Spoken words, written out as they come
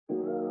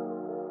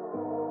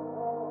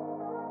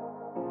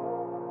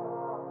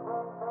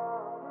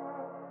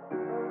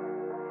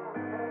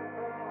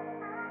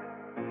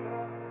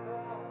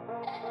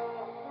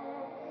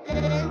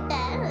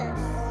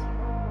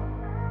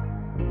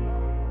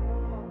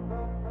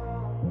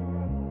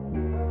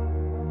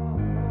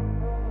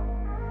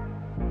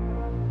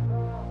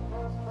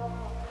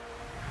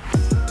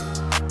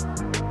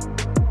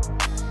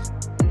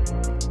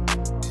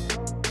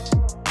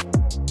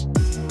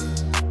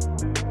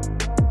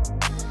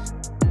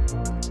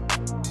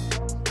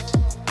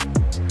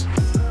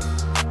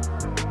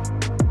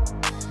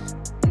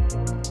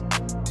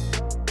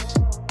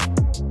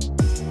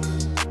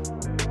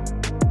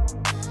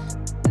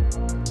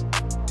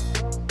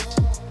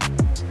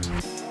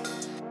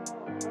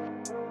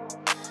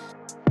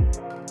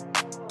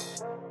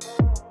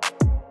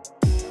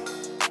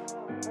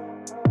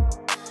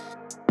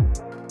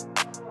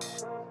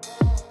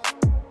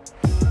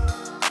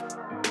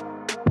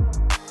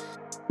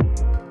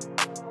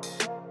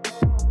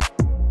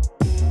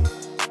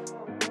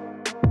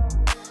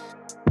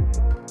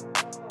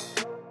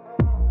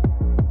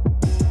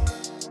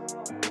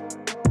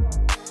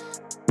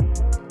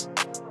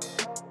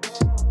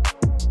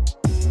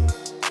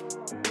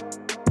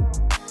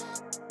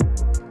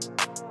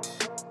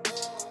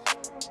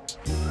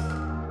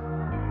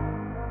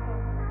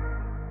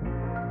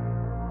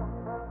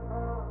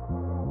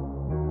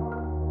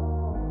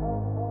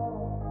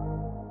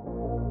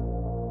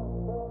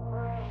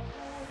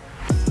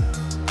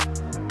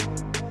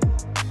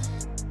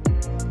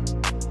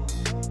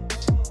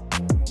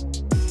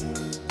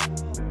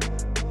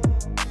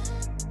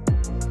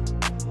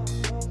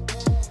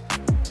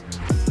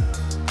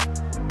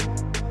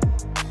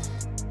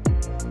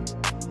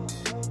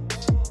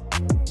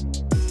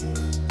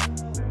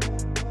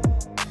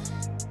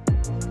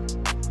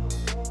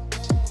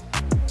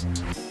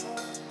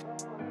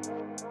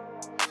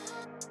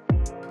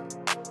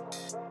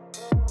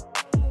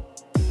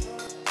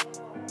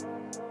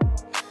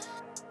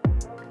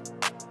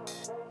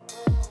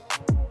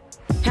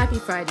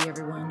Happy Friday,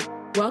 everyone.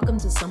 Welcome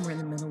to Somewhere in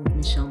the Middle with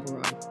Michelle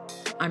Berard.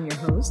 I'm your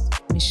host,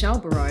 Michelle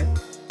Berard,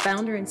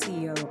 founder and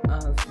CEO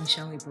of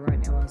Michelle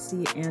Berard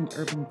LLC and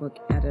Urban Book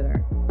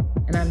Editor.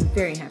 And I'm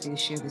very happy to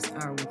share this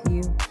hour with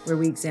you, where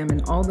we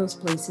examine all those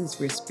places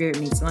where spirit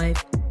meets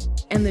life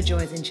and the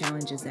joys and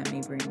challenges that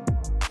may bring.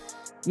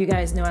 You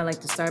guys know I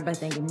like to start by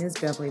thanking Ms.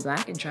 Beverly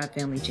Black and Tribe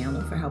Family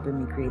Channel for helping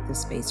me create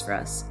this space for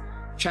us.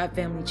 Tribe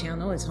Family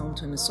Channel is home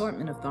to an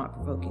assortment of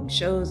thought-provoking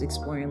shows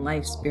exploring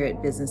life,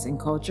 spirit, business, and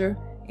culture,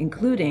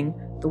 including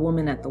The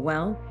Woman at the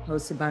Well,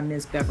 hosted by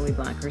Ms. Beverly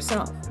Black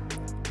herself.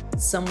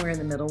 Somewhere in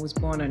the Middle was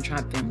born on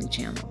Tribe Family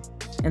Channel.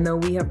 And though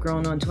we have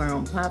grown onto our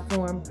own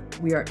platform,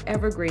 we are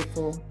ever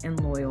grateful and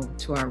loyal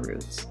to our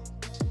roots.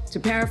 To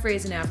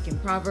paraphrase an African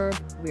proverb,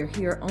 we are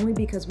here only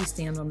because we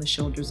stand on the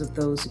shoulders of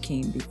those who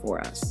came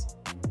before us.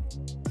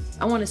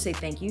 I want to say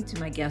thank you to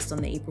my guest on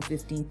the April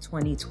 15th,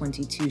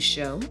 2022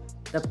 show,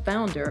 the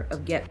founder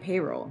of Get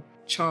Payroll,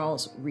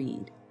 Charles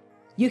Reed.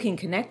 You can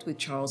connect with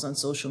Charles on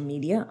social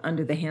media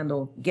under the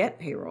handle Get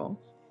Payroll,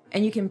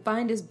 and you can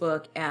find his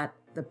book at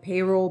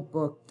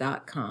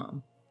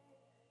thepayrollbook.com.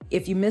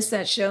 If you missed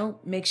that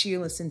show, make sure you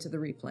listen to the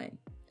replay.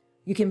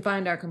 You can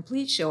find our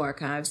complete show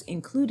archives,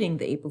 including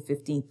the April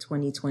 15th,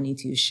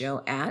 2022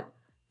 show at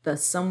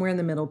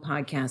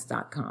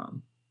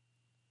thesomewhereinthemiddlepodcast.com.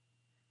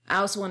 I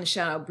also want to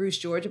shout out Bruce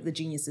George of the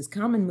Genius is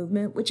Common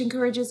movement, which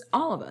encourages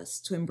all of us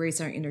to embrace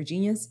our inner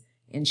genius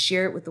and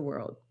share it with the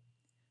world.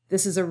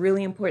 This is a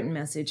really important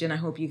message, and I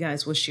hope you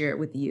guys will share it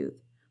with the youth.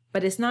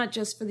 But it's not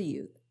just for the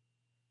youth.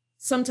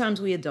 Sometimes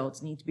we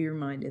adults need to be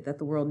reminded that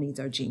the world needs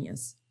our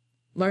genius.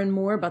 Learn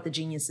more about the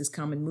Genius is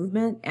Common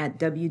movement at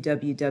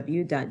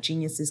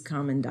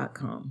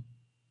www.geniusiscommon.com.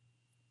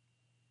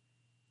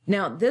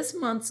 Now, this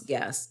month's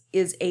guest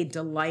is a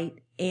delight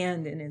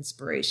and an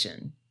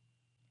inspiration.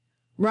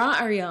 Ra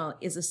Ariel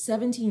is a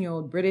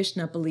 17-year-old British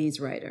Nepalese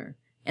writer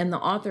and the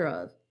author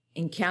of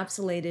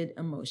Encapsulated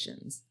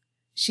Emotions.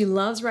 She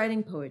loves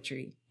writing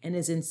poetry and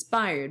is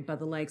inspired by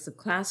the likes of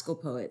classical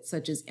poets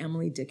such as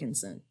Emily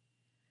Dickinson.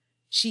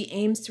 She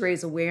aims to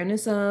raise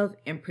awareness of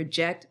and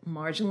project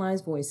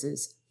marginalized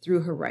voices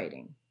through her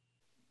writing.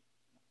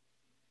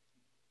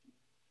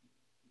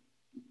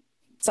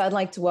 So I'd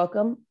like to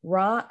welcome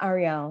Ra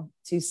Ariel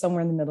to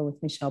Somewhere in the Middle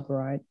with Michelle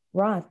Berard.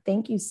 Ra,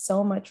 thank you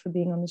so much for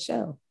being on the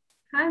show.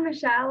 Hi,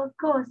 Michelle. Of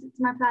course, it's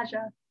my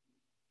pleasure.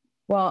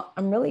 Well,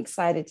 I'm really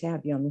excited to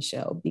have you on the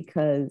show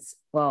because,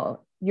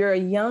 well, you're a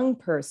young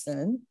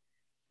person.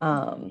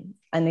 I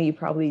know you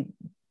probably,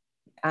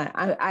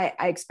 I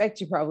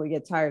expect you probably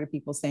get tired of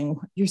people saying,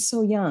 you're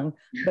so young,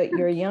 but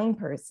you're a young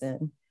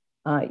person.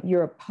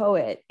 You're a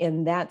poet,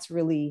 and that's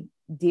really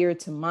dear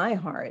to my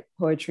heart.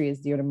 Poetry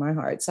is dear to my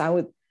heart.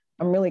 So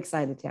I'm really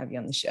excited to have you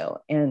on the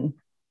show. And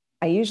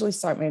I usually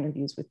start my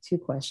interviews with 2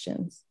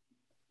 questions.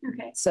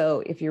 Okay.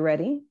 So if you're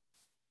ready.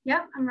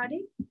 Yep, I'm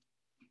ready.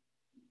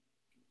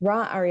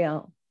 Ra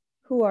Ariel,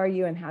 who are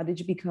you and how did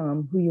you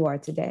become who you are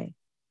today?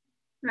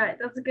 Right,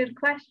 that's a good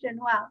question.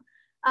 Well,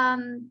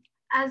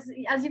 as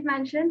you've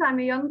mentioned, I'm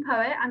a young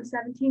poet. I'm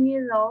 17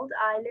 years old.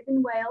 I live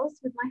in Wales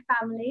with my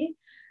family.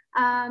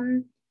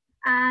 And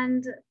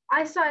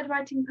I started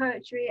writing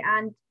poetry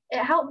and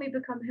it helped me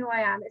become who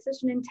I am. It's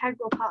such an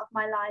integral part of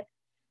my life.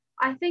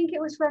 I think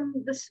it was from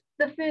the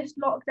first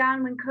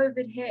lockdown when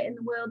COVID hit and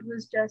the world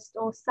was just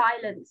all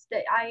silenced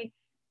that I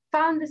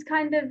found this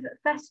kind of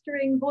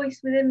festering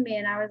voice within me.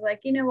 And I was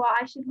like, you know what,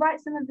 I should write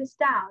some of this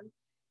down.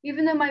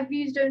 Even though my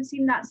views don't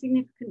seem that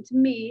significant to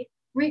me,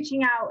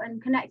 reaching out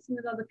and connecting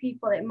with other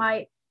people, it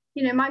might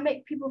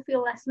make people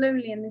feel less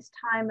lonely in this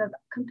time of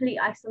complete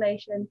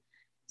isolation.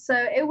 So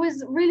it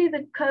was really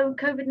the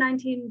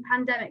COVID-19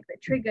 pandemic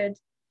that triggered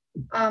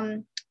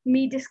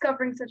me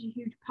discovering such a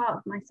huge part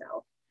of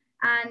myself.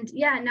 And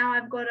yeah, now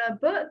I've got a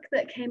book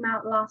that came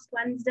out last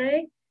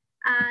Wednesday,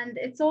 and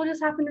it's all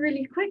just happened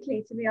really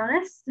quickly, to be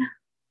honest.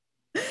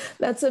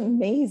 That's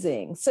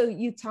amazing. So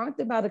you talked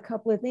about a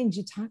couple of things.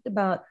 You talked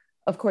about,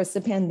 of course, the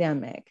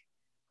pandemic.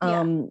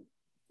 Yeah.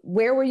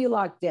 Where were you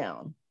locked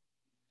down?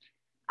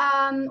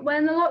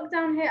 When the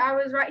lockdown hit, I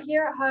was right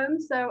here at home.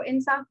 So in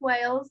South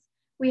Wales,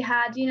 we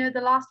had,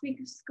 the last week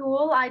of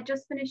school. I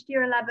just finished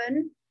year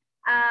 11.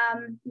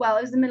 Well,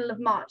 it was the middle of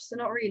March, so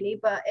not really,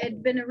 but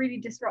it'd been a really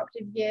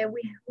disruptive year.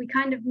 We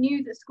kind of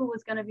knew that school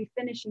was going to be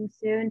finishing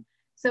soon.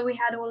 So we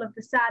had all of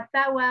the sad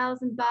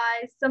farewells and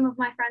byes. Some of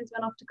my friends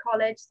went off to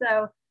college.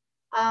 So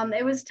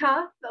it was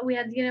tough, but we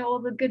had, all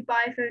the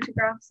goodbye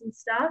photographs and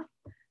stuff.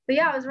 But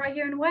yeah, I was right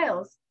here in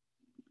Wales.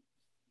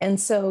 And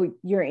so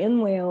you're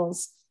in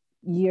Wales,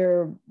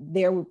 you're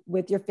there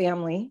with your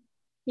family.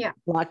 Yeah.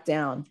 Locked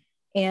down.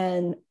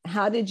 And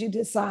how did you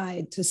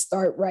decide to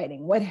start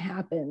writing? What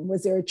happened?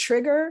 Was there a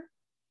trigger?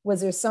 Was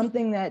there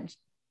something that,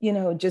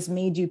 just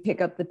made you pick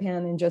up the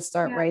pen and just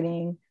start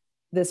writing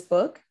this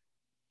book?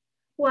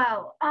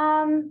 Well,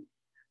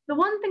 the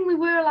one thing we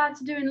were allowed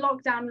to do in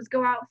lockdown was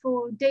go out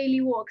for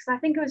daily walks. I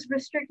think it was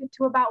restricted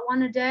to about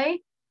 1 a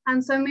day.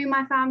 And so me and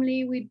my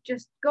family, we'd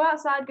just go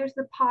outside, go to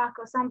the park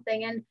or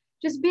something. And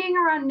just being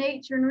around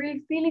nature and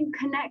really feeling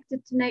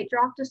connected to nature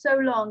after so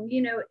long,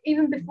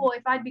 even before,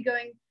 if I'd be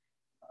going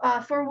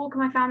for a walk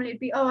with my family, it'd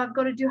be, oh, I've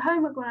got to do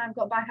homework when I've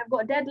got back. I've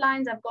got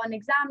deadlines. I've got an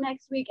exam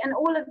next week. And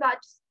all of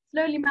that just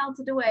slowly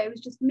melted away. It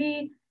was just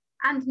me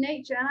and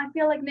nature. And I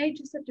feel like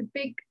nature is such a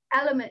big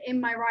element in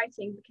my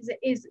writing because it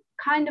is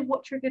kind of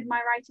what triggered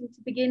my writing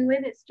to begin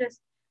with. It's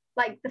just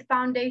like the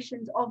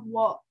foundations of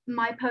what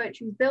my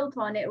poetry is built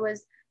on. It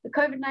was the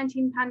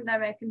COVID-19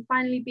 pandemic and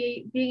finally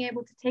being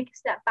able to take a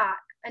step back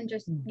and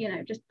just,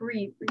 just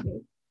breathe,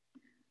 really.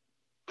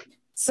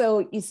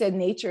 So you said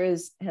nature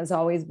has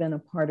always been a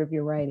part of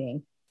your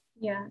writing.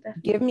 Yeah,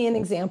 definitely. Give me an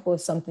example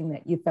of something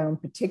that you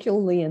found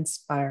particularly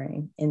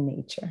inspiring in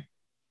nature.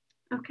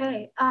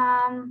 Okay.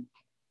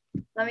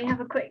 Let me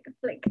have a quick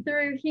flick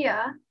through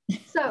here.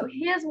 So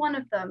here's one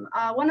of them.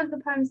 One of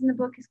the poems in the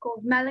book is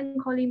called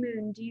Melancholy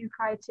Moon, Do You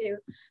Cry Too?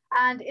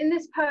 And in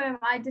this poem,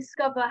 I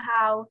discover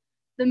how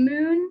the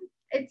moon,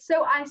 it's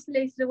so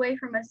isolated away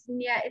from us,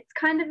 and yet it's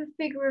kind of a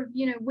figure of,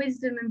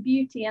 wisdom and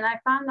beauty. And I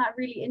found that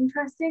really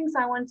interesting, so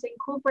I wanted to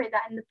incorporate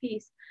that in the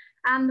piece.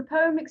 And the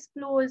poem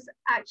explores,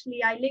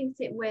 actually, I linked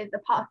it with a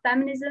part of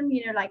feminism,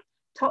 like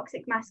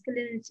toxic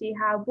masculinity,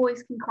 how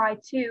boys can cry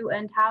too,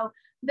 and how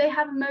they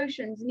have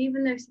emotions. And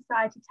even though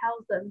society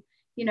tells them,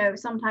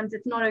 sometimes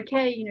it's not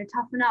okay,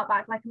 toughen up,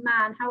 act like a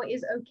man, how it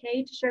is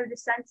okay to show the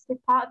sensitive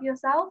part of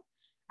yourself.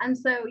 And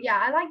so, yeah,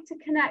 I like to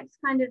connect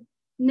kind of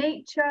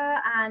nature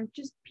and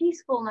just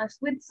peacefulness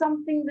with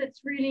something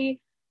that's really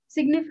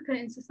significant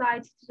in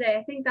society today.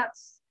 I think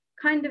that's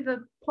kind of a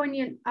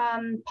poignant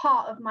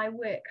part of my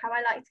work, how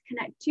I like to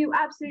connect two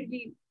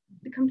absolutely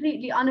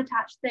completely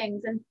unattached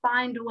things and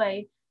find a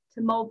way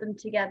to mold them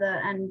together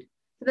and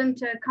for them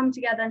to come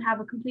together and have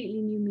a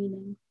completely new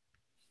meaning.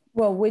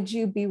 Well, would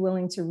you be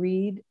willing to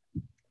read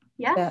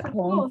that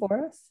poem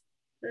for us?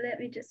 Let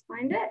me just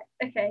find it.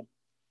 Okay.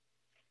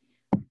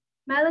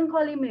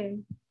 Melancholy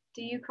moon,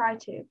 do you cry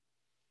too?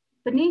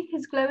 Beneath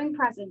his glowing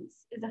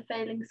presence is a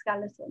failing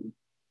skeleton.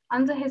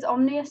 Under his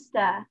ominous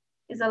stare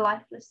is a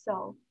lifeless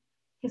soul.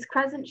 His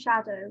crescent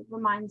shadow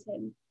reminds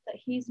him that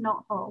he's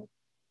not whole.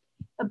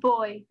 A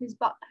boy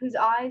whose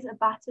eyes are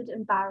battered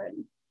and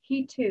barren,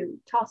 he too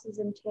tosses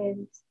and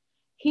turns.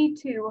 He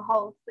too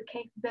holds the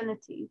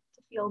capability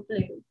to feel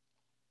blue.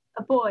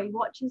 A boy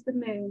watches the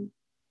moon,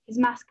 his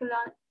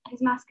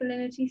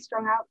masculinity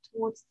strung out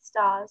towards the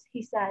stars.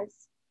 He says,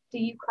 do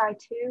you cry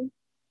too?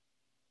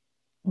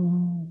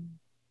 Mm.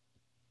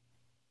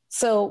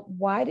 So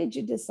why did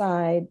you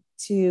decide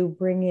to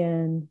bring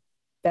in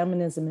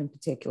feminism in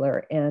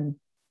particular and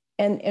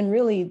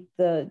really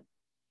the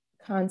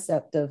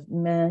concept of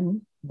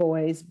men,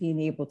 boys being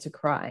able to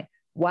cry?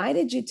 Why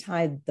did you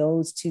tie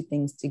those two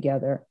things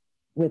together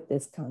with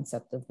this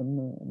concept of the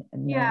moon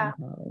and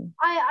melancholy?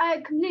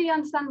 I completely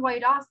understand why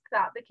you'd ask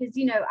that because,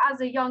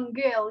 as a young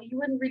girl, you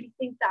wouldn't really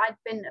think that I'd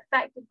been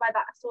affected by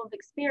that sort of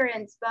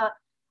experience. But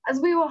as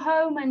we were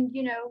home and,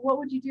 what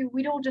would you do?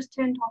 We'd all just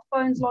turn to our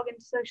phones, log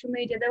into social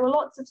media. There were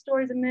lots of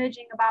stories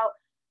emerging about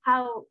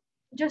how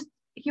just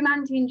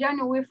humanity in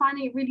general, we're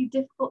finding it really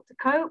difficult to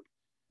cope.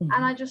 Mm-hmm.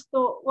 And I just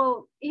thought,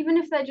 well, even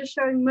if they're just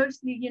showing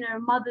mostly,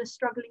 mothers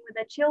struggling with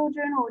their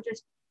children or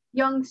just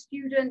young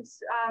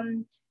students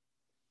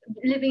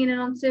living in an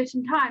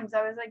uncertain times,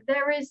 I was like,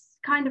 there is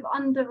kind of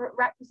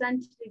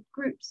underrepresented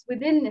groups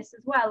within this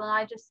as well. And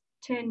I just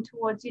turned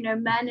towards,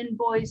 men and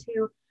boys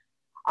who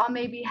are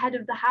maybe head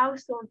of the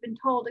house or have been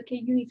told, okay,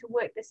 you need to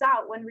work this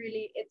out, when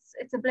really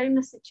it's a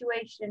blameless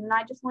situation. And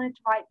I just wanted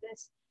to write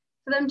this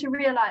for them to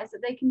realize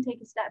that they can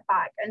take a step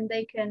back and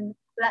they can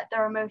let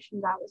their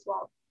emotions out as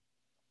well.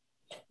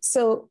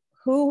 So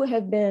who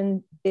have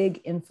been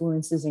big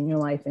influences in your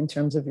life in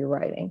terms of your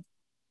writing?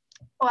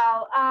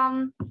 Well,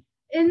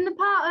 in the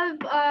part of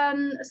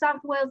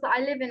South Wales that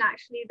I live in,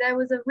 actually, there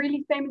was a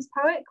really famous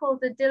poet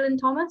called Dylan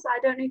Thomas. I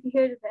don't know if you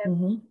heard of him,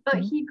 mm-hmm. but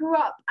mm-hmm. he grew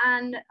up,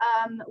 and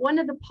one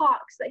of the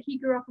parks that he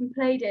grew up and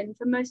played in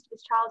for most of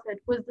his childhood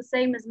was the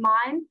same as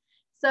mine.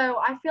 So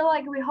I feel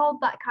like we hold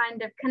that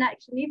kind of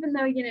connection, even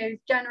though,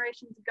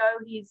 generations ago,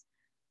 he's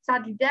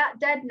sadly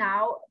dead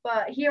now,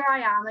 but here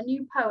I am, a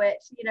new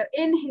poet,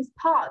 in his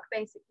park,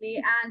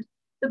 basically. And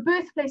the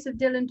birthplace of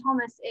Dylan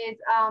Thomas is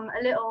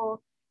a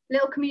little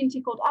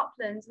community called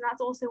Uplands, and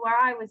that's also where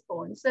I was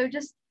born. So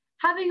just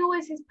having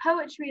always his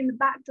poetry in the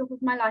backdrop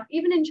of my life,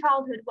 even in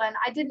childhood when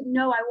I didn't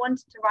know I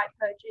wanted to write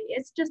poetry,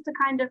 it's just a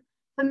kind of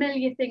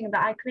familiar thing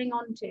that I cling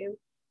on to.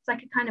 It's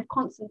like a kind of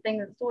constant thing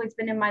that's always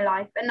been in my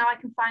life, and now I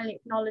can finally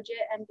acknowledge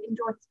it and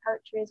enjoy his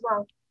poetry as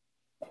well.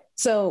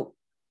 So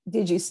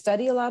did you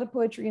study a lot of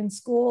poetry in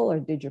school, or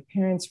did your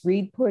parents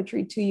read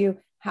poetry to you?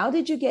 How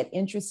did you get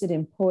interested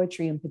in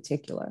poetry in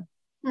particular?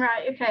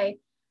 Right, okay.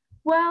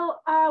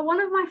 Well, one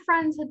of my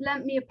friends had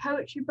lent me a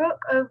poetry book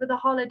over the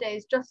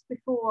holidays just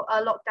before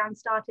lockdown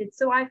started.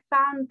 So I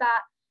found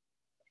that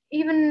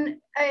even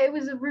it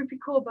was a Rupi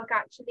Kaur book,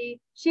 actually.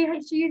 She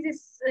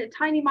uses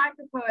tiny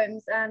micro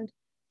poems, and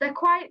they're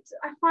quite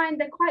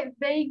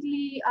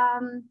vaguely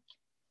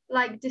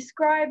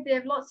described. They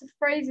have lots of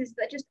phrases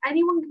that just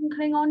anyone can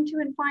cling on to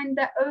and find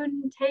their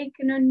own take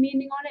and own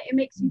meaning on it. It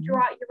makes you draw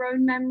out your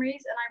own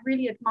memories, and I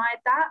really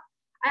admired that.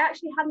 I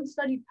actually hadn't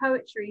studied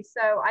poetry,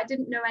 so I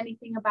didn't know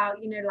anything about,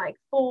 like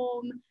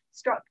form,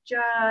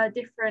 structure,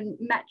 different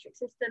metric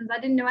systems. I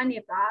didn't know any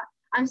of that.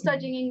 I'm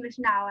studying English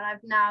now, and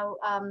I've now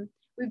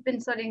we've been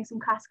studying some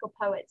classical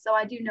poets, so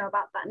I do know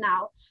about that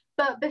now.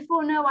 But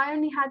before, no, I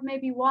only had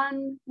maybe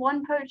one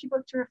poetry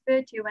book to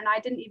refer to, and I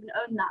didn't even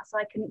own that, so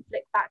I couldn't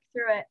flick back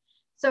through it.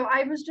 So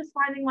I was just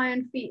finding my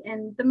own feet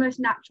in the most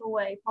natural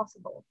way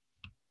possible.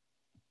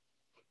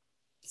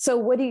 So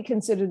what do you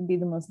consider to be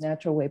the most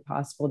natural way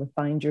possible to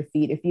find your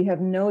feet? If you have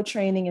no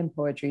training in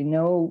poetry,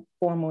 no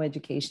formal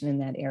education in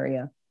that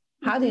area,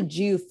 how did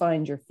you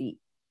find your feet?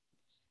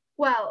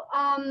 Well,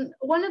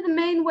 one of the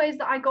main ways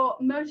that I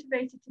got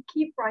motivated to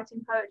keep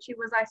writing poetry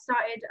was I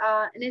started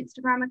an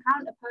Instagram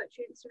account, a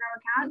poetry Instagram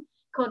account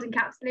called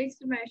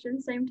Encapsulated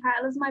Emotions, same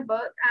title as my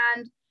book.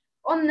 And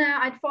on there,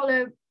 I'd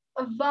follow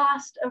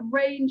a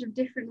range of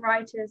different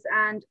writers,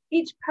 and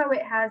each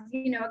poet has,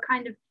 a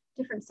kind of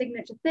different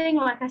signature thing.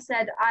 Like I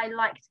said, I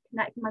like to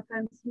connect my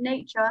poems to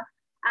nature,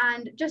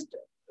 and just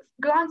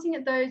glancing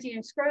at those,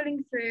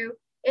 scrolling through,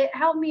 it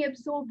helped me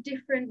absorb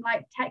different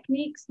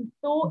techniques and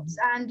thoughts,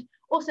 and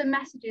also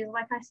messages,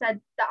 like I said,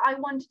 that I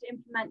wanted to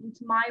implement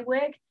into my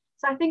work.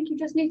 So I think you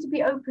just need to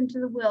be open to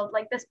the world.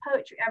 There's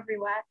poetry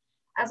everywhere.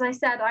 As I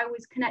said, I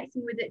was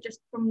connecting with it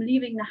just from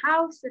leaving the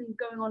house and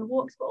going on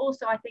walks, but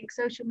also I think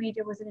social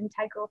media was an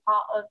integral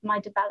part of my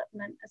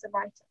development as a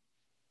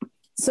writer.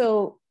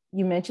 So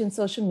you mentioned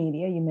social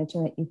media, you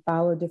mentioned that you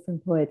follow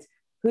different poets.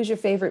 Who's your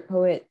favorite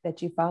poet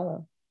that you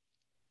follow?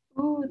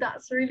 Ooh,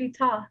 that's really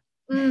tough.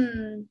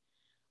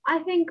 I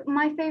think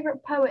my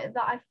favorite poet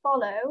that I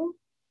follow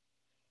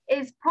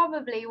is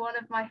probably one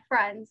of my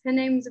friends. Her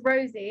name's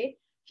Rosie.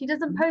 She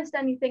doesn't post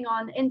anything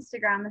on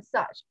Instagram as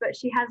such, but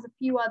she has a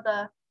few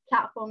other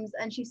platforms,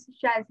 and she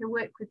shares her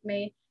work with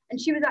me. And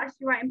she was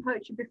actually writing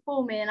poetry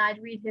before me, and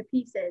I'd read her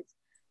pieces.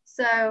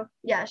 So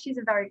yeah, she's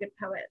a very good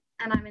poet,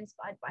 and I'm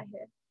inspired by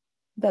her.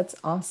 That's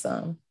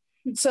awesome.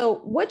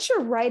 So what's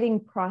your writing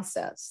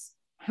process?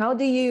 How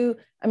do you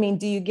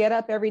get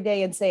up every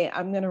day and say,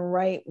 I'm going to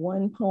write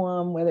one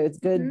poem, whether it's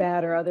good,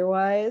 bad, or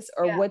otherwise,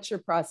 or what's your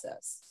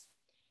process?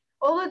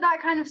 All of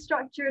that kind of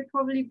structure would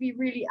probably be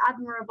really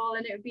admirable,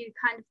 and it would be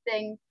the kind of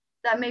thing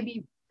that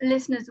maybe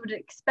listeners would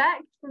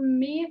expect from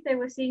me if they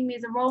were seeing me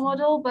as a role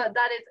model, but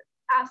that is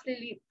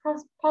absolutely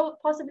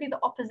possibly the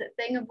opposite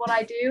thing of what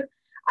I do.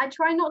 I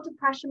try not to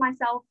pressure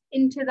myself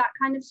into that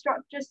kind of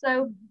structure.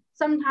 So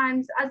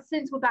sometimes,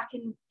 since we're back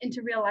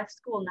into real life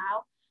school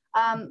now,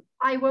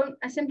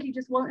 I simply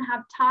just won't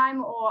have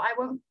time, or I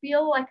won't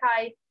feel like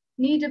I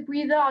need a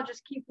breather. I'll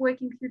just keep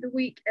working through the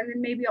week, and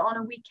then maybe on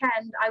a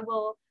weekend I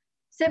will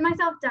sit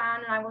myself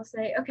down and I will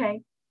say,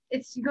 okay,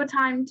 it's your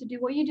time to do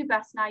what you do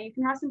best now. You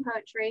can write some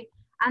poetry.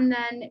 And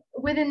then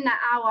within that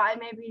hour, I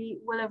maybe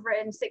will have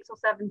written 6 or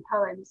 7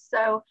 poems.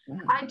 So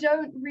I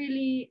don't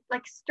really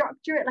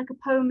structure it like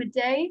a poem a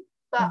day,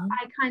 but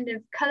I kind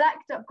of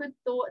collect up good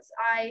thoughts.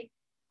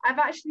 I've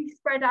actually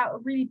spread out a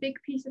really big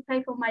piece of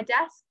paper on my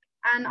desk,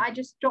 and I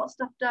just jot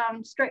stuff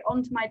down straight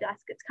onto my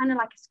desk. It's kind of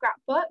like a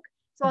scrapbook.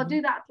 So I'll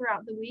do that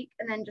throughout the week,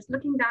 and then just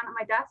looking down at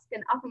my desk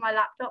and up on my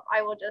laptop,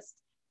 I will just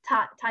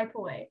type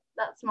away.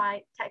 That's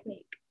my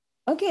technique.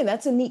 Okay,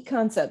 that's a neat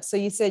concept. So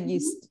you said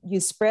you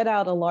spread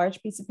out a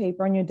large piece of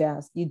paper on your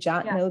desk, you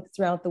jot notes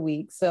throughout the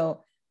week.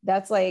 So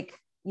that's like,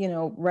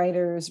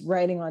 writers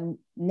writing on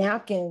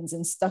napkins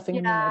and stuffing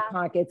them in their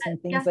pockets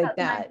and things like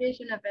that. My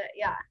vision of it,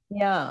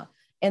 Yeah.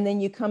 And then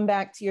you come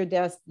back to your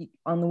desk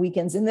on the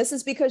weekends. And this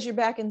is because you're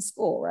back in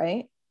school,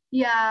 right?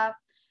 Yeah.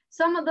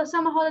 Some of the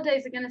summer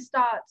holidays are going to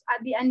start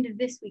at the end of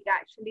this week,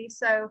 actually.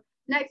 So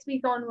next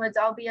week onwards,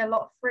 I'll be a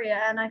lot freer,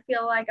 and I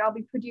feel like I'll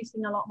be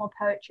producing a lot more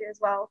poetry as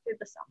well through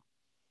the summer.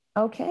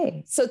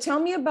 Okay. So tell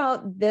me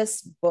about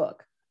this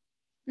book.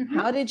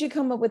 How did you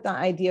come up with the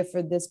idea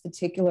for this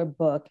particular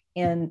book?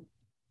 And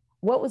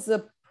what was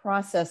the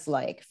process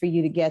like for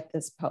you to get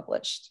this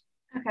published?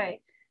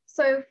 Okay.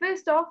 So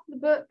first off, the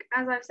book,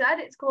 as I've said,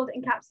 it's called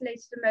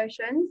Encapsulated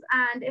Emotions.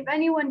 And if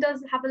anyone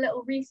does have a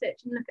little research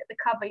and look at the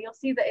cover, you'll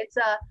see that it's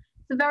a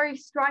very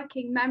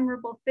striking,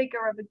 memorable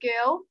figure of a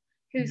girl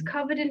who's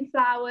covered in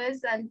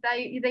flowers, and there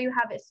you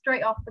have it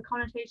straight off, the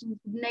connotations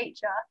with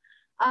nature.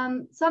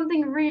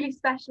 Something really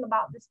special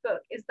about this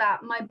book is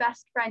that my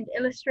best friend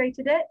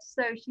illustrated it.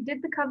 So she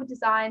did the cover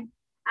design,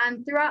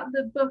 and throughout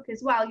the book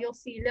as well, you'll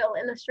see little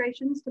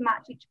illustrations to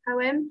match each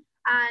poem,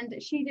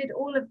 and she did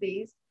all of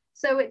these.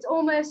 So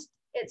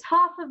it's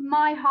half of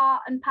my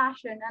heart and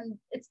passion, and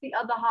it's the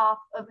other half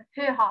of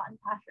her heart and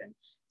passion.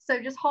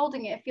 So just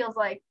holding it feels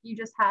like you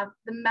just have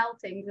the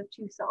meltings of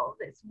two souls.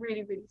 It's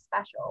really, really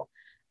special.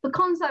 The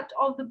concept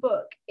of the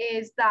book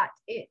is that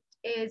it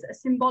is a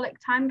symbolic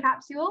time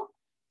capsule.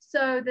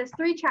 So there's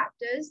 3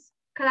 chapters: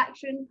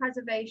 collection,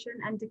 preservation,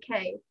 and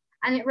decay.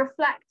 And it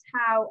reflects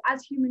how,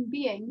 as human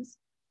beings,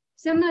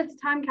 similar to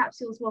time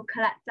capsules, we'll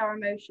collect our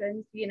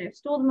emotions,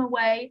 store them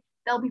away,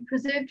 they'll be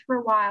preserved for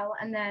a while,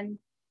 and then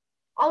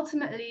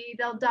ultimately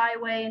they'll die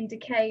away and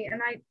decay.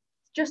 And I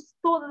just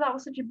thought that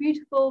was such a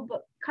beautiful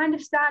but kind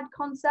of sad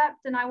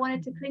concept, and I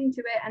wanted to cling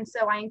to it, and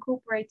so I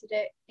incorporated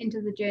it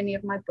into the journey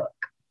of my book.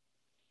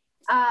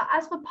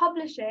 As for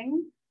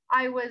publishing,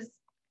 I was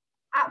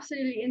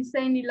absolutely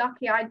insanely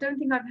lucky. I don't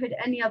think I've heard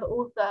any other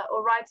author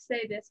or writer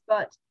say this,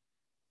 but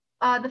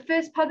the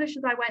first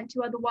publishers I went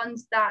to are the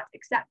ones that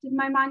accepted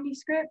my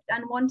manuscript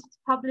and wanted to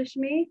publish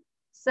me.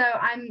 So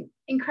I'm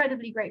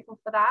incredibly grateful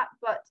for that.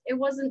 But it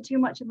wasn't too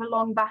much of a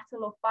long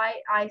battle or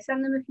fight. I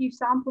sent them a few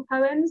sample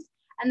poems,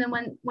 and then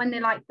when they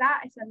liked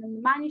that, I sent them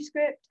the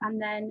manuscript,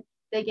 and then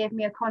they gave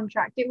me a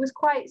contract. It was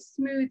quite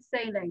smooth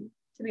sailing,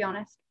 to be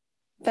honest.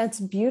 That's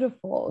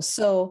beautiful.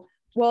 So,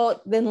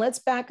 well, then let's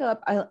back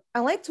up. I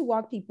like to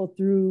walk people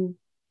through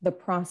the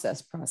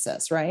process,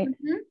 right?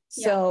 Mm-hmm.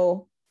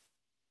 So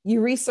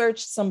you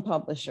researched some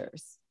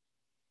publishers.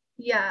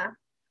 Yeah.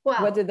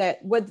 Well, what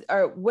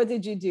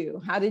did you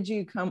do? How did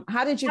you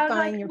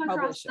find your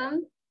publisher?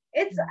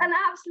 It's an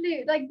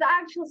absolute, like, the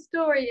actual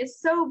story is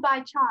so by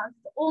chance,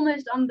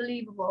 almost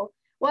unbelievable.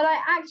 What I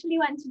actually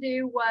went to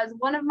do was,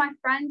 one of my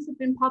friends had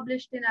been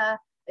published in a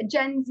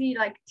Gen Z,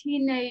 like,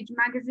 teenage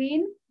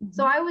magazine. Mm-hmm.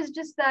 So I was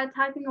just there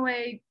typing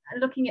away,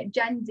 looking at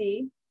Gen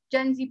Z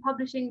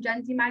publishing,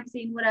 Gen Z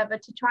magazine, whatever,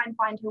 to try and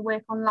find her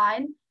work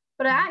online.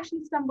 But I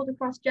actually stumbled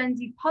across Gen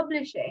Z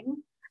publishing,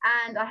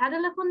 and I had a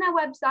look on their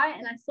website,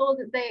 and I saw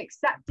that they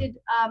accepted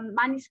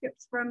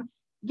manuscripts from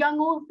young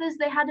authors.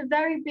 They had a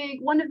very big,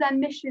 one of their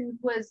missions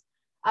was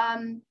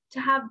to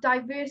have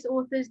diverse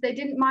authors. They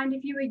didn't mind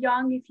if you were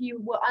young, if you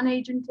were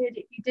unagented,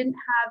 if you didn't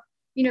have,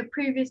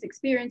 previous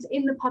experience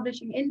in the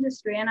publishing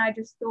industry. And I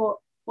just thought,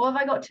 what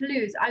have I got to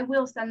lose? I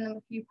will send them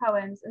a few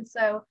poems. And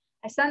so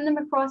I sent them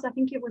across, I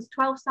think it was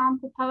 12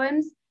 sample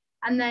poems.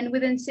 And then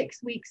within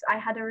 6 weeks, I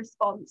had a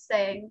response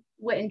saying,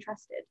 we're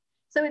interested.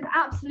 So it's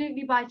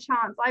absolutely by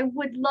chance. I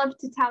would love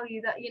to tell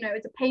you that,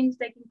 it's a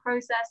painstaking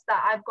process,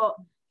 that I've got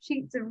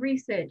sheets of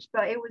research,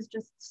 but it was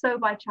just so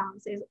by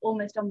chance. It's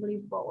almost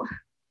unbelievable.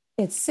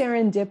 It's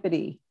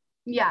serendipity.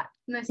 Yeah,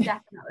 most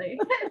definitely.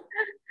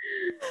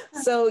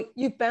 So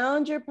you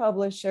found your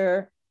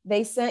publisher,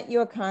 they sent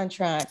you a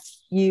contract.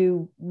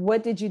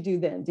 What did you do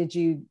then? Did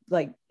you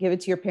give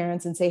it to your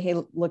parents and say, hey,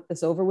 look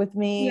this over with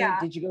me? Yeah.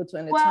 Did you go to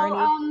an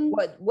attorney?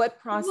 What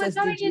process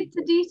did you do? Going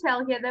into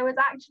detail here, there was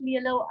actually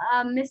a little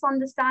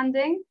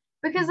misunderstanding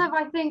because of,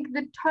 I think,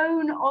 the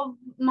tone of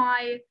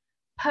my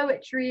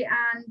poetry,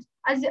 and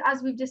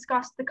as we've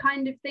discussed, the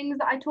kind of things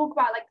that I talk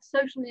about, like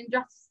social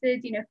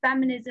injustices,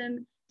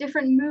 feminism,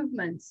 different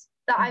movements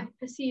that I've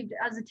perceived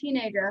as a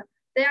teenager.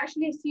 They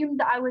actually assumed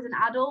that I was an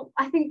adult.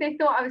 I think they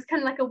thought I was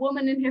kind of like a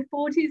woman in her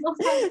 40s or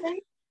something.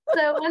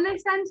 So when they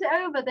sent it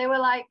over,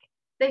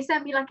 they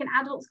sent me like an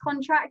adult's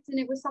contract, and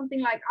it was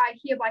something like, I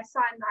hereby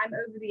sign that I'm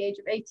over the age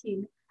of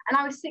 18. And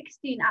I was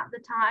 16 at the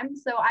time.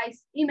 So I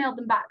emailed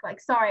them back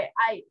like, sorry,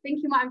 I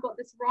think you might have got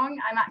this wrong.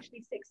 I'm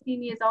actually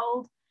 16 years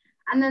old.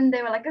 And then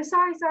they were like, oh,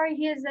 sorry,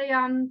 here's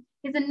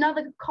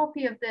another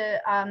copy of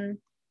the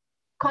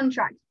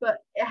contract, but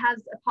it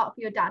has a part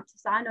for your dad to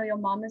sign, or your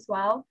mom as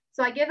well.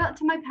 So I gave that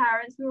to my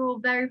parents. We were all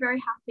very, very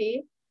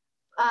happy.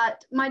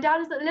 My dad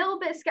was a little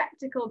bit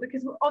skeptical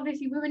because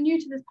obviously we were new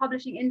to this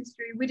publishing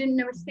industry. We didn't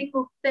know a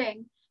single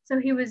thing. So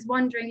he was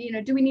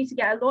wondering, do we need to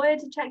get a lawyer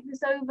to check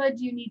this over?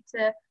 Do you need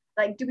to,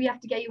 do we have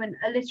to get you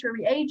a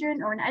literary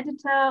agent or an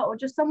editor, or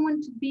just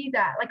someone to be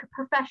there, like a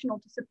professional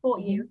to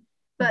support you?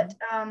 But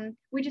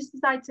we just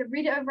decided to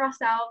read it over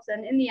ourselves.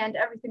 And in the end,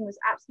 everything was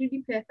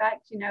absolutely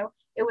perfect.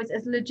 It was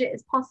as legit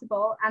as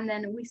possible. And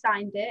then we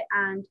signed it,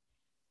 and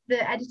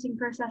the editing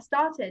process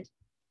started.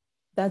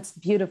 That's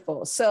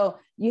beautiful. So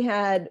you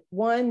had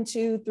 1,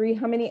 2, 3,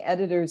 how many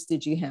editors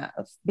did you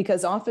have?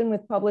 Because often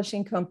with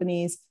publishing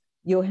companies,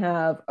 you'll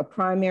have a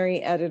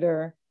primary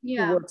editor who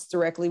works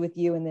directly with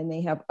you, and then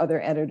they have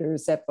other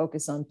editors that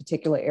focus on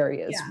particular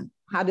areas. Yeah.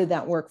 How did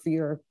that work for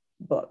your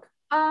book?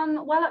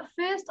 Well, at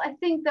first, I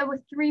think there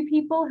were 3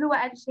 people who were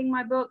editing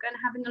my book and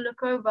having a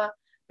look over,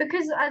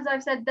 because as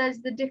I've said, there's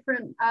the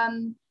different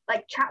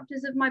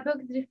chapters of my book,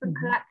 the different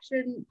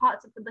collection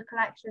parts of the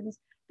collections.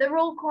 They're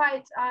all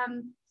quite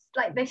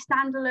they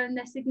stand alone,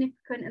 they're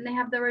significant, and they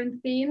have their own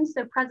themes.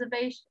 So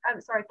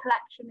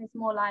collection is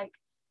more like,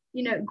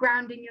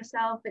 grounding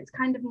yourself. It's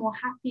kind of more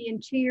happy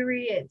and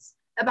cheery. It's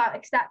about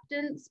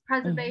acceptance.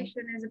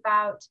 Preservation is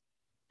about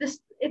this.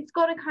 It's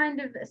got a kind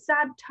of a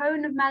sad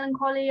tone of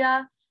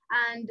melancholia.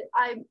 And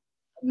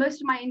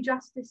most of my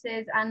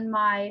injustices and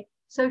my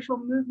social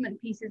movement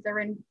pieces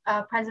are in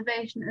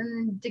preservation, and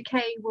then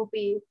decay will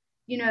be,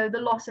 the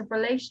loss of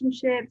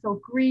relationships or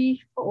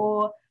grief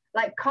or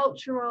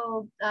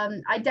cultural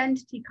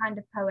identity kind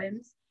of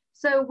poems.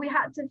 So we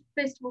had to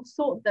first of all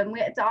sort them. We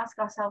had to ask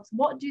ourselves,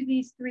 what do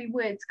these 3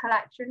 words,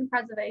 collection,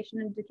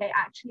 preservation, and decay,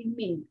 actually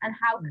mean, and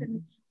how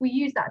can we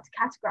use that to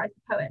categorize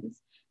the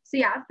poems? So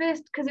yeah, at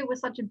first, because it was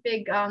such a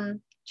big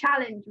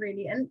challenge,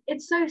 really, and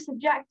it's so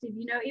subjective,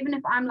 even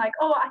if I'm like,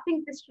 oh, I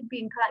think this should be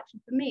in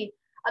collection for me,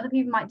 other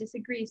people might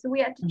disagree. So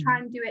we had to try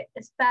and do it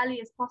as fairly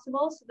as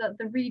possible so that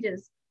the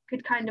readers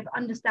could kind of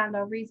understand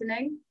our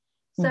reasoning.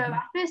 So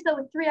at first there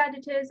were 3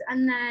 editors,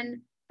 and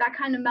then that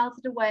kind of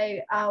melted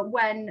away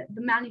when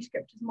the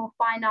manuscript was more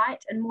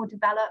finite and more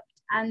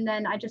developed, and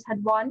then I just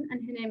had one,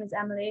 and her name is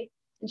Emily,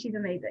 and she's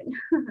amazing.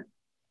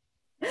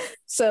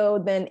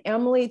 So then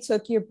Emily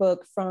took your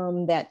book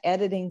from that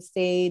editing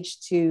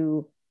stage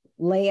to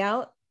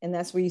layout, and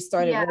that's where you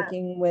started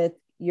working with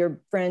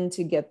your friend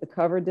to get the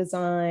cover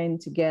design,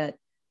 to get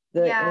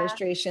the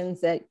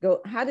illustrations that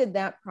go. How did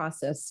that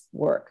process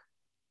work?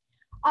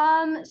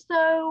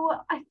 So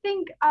I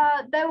think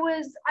there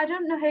was, I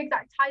don't know her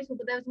exact title,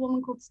 but there was a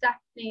woman called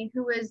Stephanie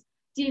who was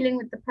dealing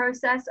with the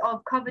process of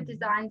cover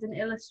designs and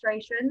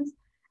illustrations.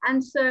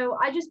 And so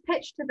I just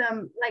pitched to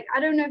them, like, I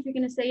don't know if you're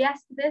going to say yes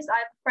to this. I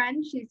have a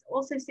friend, she's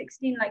also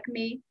 16 like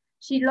me.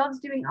 She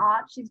loves doing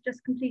art. She's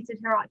just completed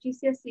her art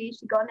GCSE.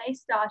 She got an A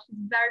star. She's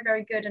very,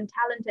 very good and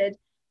talented.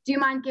 Do you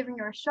mind giving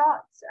her a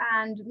shot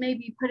and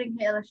maybe putting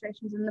her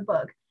illustrations in the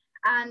book?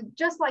 And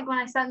just like when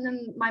I sent them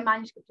my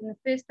manuscript in the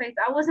first place,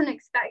 I wasn't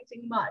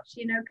expecting much,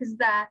 you know, because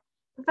they're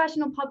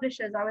professional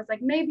publishers. I was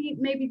like, maybe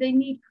they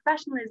need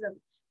professionalism.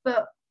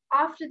 But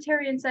after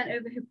Tyrion sent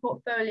over her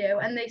portfolio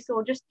and they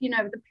saw just, you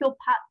know, the pure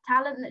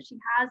talent that she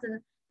has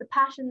and the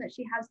passion that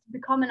she has to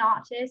become an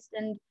artist,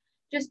 and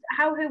just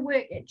how her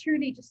work, it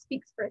truly just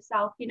speaks for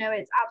itself. You know,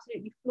 it's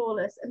absolutely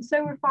flawless and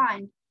so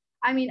refined.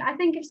 I mean, I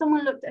think if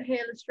someone looked at her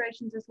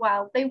illustrations as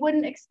well, they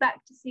wouldn't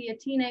expect to see a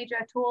teenager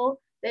at all.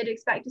 They'd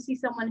expect to see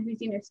someone who's,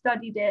 you know,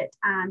 studied it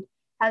and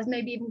has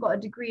maybe even got a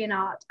degree in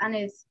art and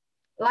is,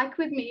 like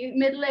with me,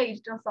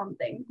 middle-aged or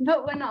something,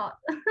 but we're not.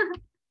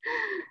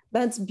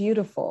 That's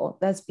beautiful.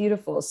 That's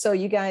beautiful. So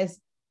you guys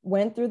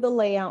went through the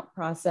layout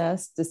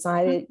process,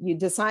 you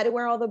decided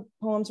where all the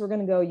poems were going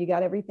to go. You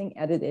got everything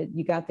edited.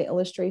 You got the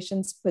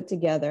illustrations put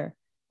together.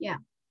 Yeah.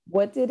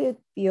 What did it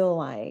feel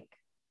like?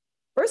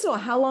 First of all,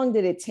 how long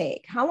did it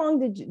take? How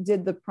long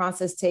did the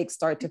process take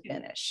start to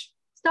finish?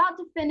 Start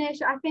to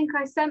finish, I think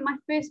I sent my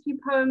first few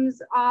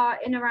poems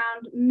in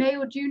around May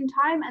or June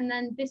time, and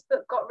then this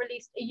book got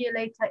released a year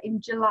later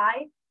in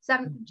July.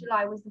 7th of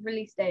July was the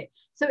release date.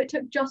 So it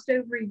took just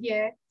over a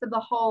year for the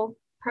whole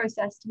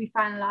process to be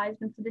finalized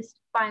and for this to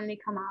finally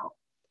come out.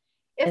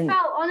 It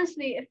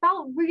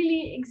felt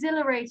really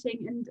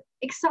exhilarating and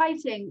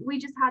exciting. We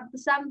just had the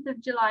 7th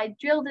of July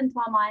drilled into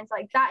our minds,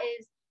 like that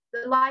is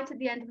the light at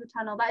the end of the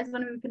tunnel. That is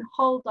when we can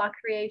hold our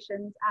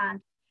creations, and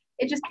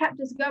it just kept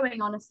us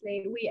going.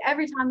 Honestly,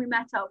 every time we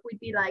met up, we'd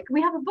be like,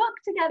 we have a book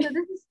together.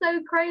 This is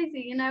so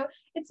crazy. You know,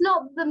 it's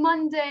not the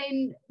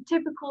mundane,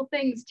 typical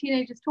things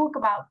teenagers talk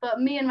about, but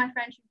me and my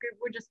friendship group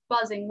were just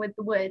buzzing with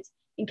the words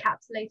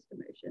encapsulated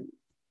emotions.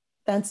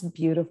 That's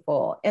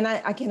beautiful. And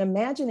I can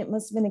imagine it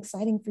must have been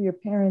exciting for your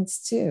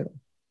parents too.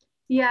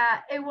 Yeah,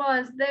 it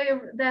was.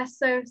 They're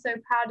so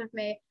proud of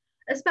me,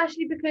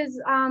 especially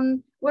because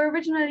we're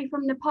originally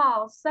from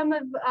Nepal. Some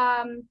of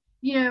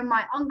you know,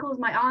 my uncles,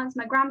 my aunts,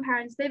 my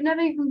grandparents, they've never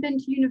even been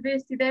to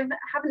university. They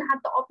haven't had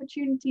the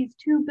opportunities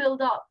to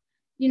build up,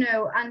 you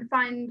know, and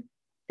find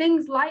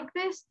things like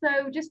this.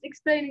 So just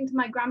explaining to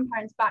my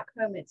grandparents back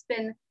home, it's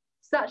been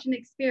such an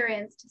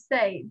experience to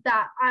say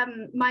that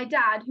my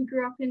dad, who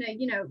grew up in a,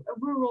 you know, a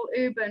rural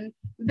urban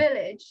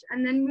village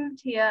and then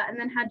moved here and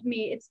then had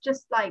me, it's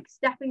just like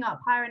stepping up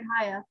higher and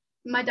higher.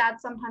 My dad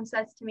sometimes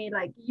says to me,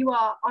 like, you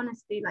are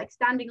honestly like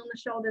standing on the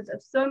shoulders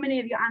of so many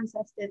of your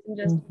ancestors and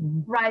just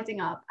rising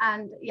up.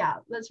 And yeah,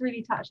 that's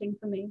really touching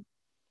for me.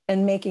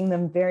 And making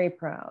them very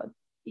proud.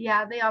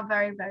 Yeah, they are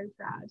very, very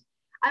proud.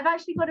 I've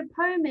actually got a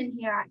poem in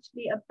here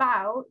actually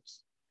about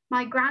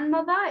my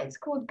grandmother. It's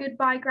called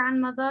Goodbye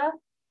Grandmother.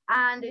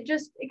 And it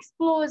just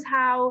explores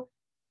how,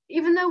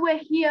 even though we're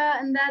here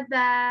and they're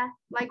there,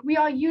 like we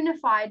are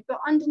unified, but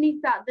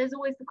underneath that, there's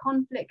always the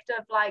conflict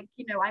of like,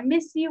 you know, I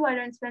miss you. I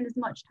don't spend as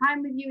much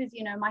time with you as,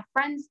 you know, my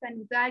friends spend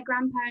with their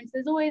grandparents.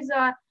 There's always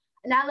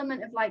an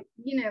element of like,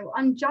 you know,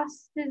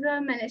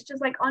 unjustism. And it's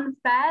just like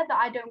unfair that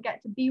I don't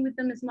get to be with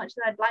them as much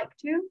as I'd like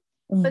to.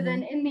 But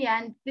then in the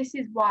end, this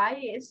is why.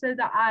 It's so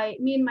that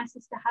me and my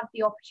sister have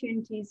the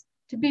opportunities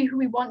to be who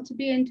we want to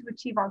be and to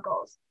achieve our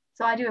goals.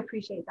 So I do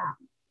appreciate that.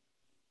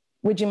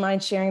 Would you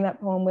mind sharing that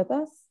poem with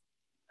us?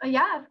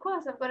 Yeah, of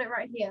course. I've got it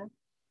right here.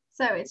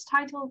 So it's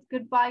titled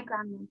Goodbye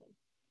Grandmother.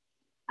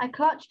 I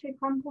clutched her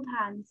crumpled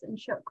hands and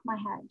shook my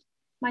head.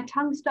 My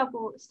tongue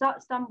stumbled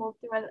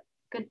through a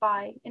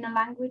goodbye in a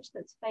language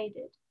that's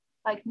faded,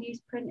 like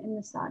newsprint in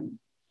the sun.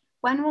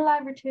 When will I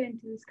return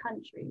to this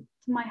country,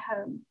 to my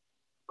home?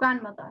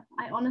 Grandmother,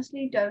 I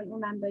honestly don't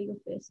remember your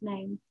first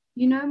name.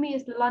 You know me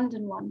as the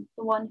London one,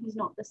 the one who's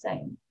not the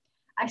same.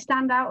 I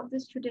stand out of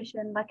this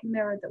tradition like a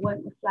mirror that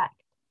won't reflect.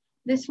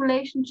 This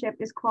relationship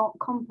is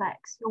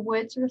complex. Your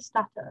words are a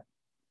stutter.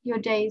 Your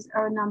days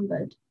are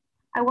numbered.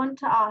 I want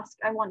to ask,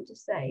 I want to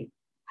say,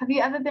 have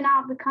you ever been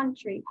out of the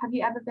country? Have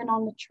you ever been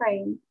on the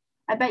train?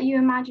 I bet you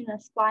imagine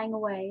us flying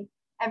away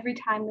every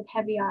time with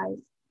heavy eyes,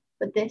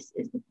 but this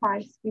is the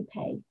price we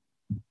pay.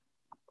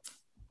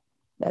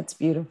 That's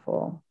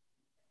beautiful.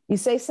 You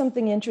say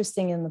something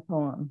interesting in the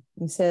poem.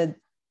 You said,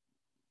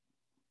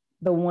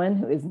 the one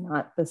who is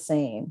not the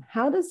same.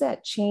 How does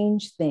that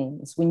change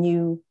things when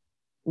you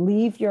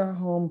leave your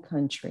home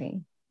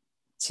country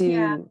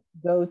to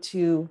go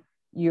to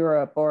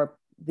Europe or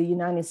the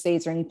United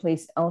States or any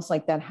place else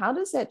like that? How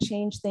does that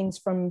change things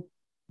from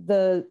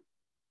the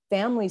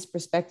family's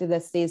perspective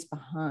that stays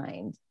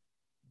behind?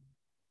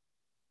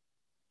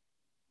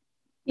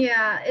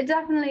 Yeah,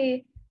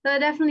 there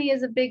definitely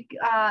is a big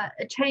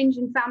a change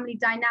in family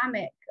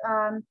dynamic.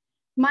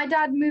 My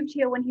dad moved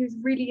here when he was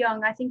really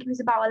young. I think he was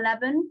about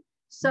 11.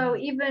 So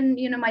even,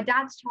 my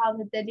dad's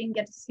childhood, they didn't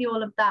get to see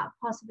all of that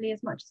possibly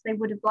as much as they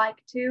would have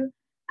liked to.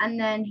 And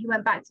then he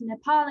went back to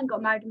Nepal and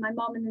got married to my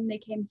mom, and then they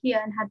came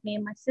here and had me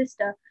and my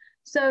sister.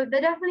 So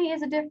there definitely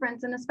is a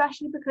difference, and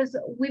especially because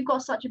we've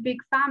got such a big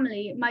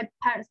family. My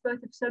parents both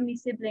have so many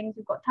siblings.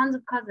 We've got tons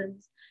of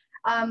cousins.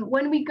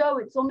 When we go,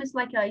 it's almost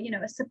like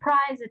a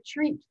surprise, a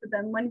treat for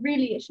them, when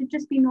really it should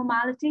just be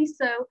normality.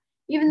 So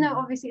even though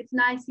obviously it's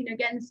nice,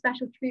 getting the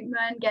special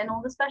treatment, getting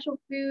all the special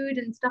food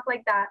and stuff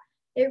like that,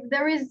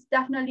 there is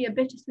definitely a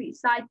bittersweet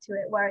side to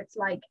it, where it's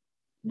like,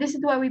 this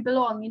is where we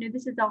belong,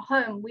 this is our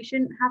home. We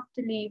shouldn't have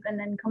to leave and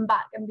then come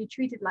back and be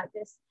treated like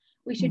this.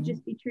 We should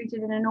just be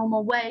treated in a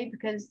normal way,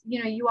 because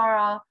you are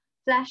our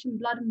flesh and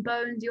blood and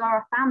bones, you are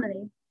our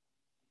family.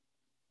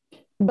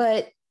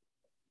 But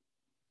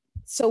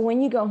so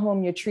when you go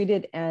home, you're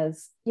treated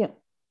as,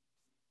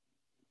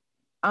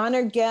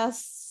 honored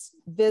guests,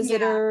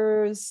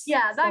 visitors,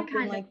 yeah, that something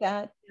kind like of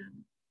that.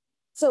 Yeah.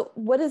 So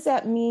what does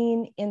that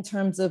mean in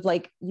terms of,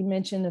 like you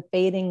mentioned, a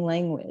fading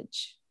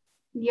language?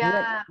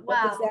 Yeah,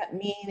 what does that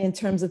mean in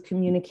terms of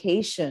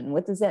communication?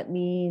 What does that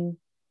mean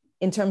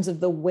in terms of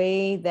the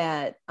way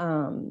that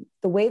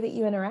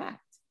you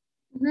interact?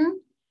 Mm-hmm.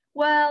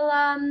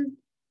 Well,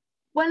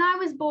 when I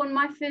was born,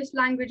 my first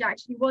language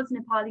actually was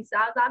Nepali, so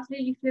I was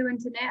absolutely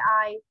fluent in it.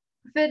 I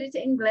preferred it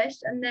to English,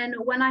 and then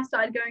when I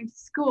started going to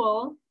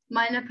school,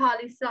 my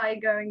Nepali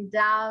started going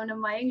down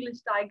and my English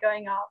started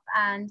going up.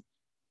 And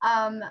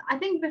I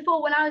think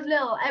before, when I was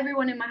little,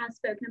 everyone in my house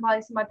spoke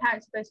Nepali, so my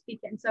parents both speak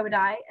it, and so would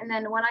I. And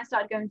then when I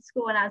started going to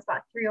school when I was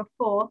about 3 or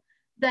 4,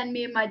 then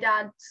me and my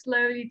dad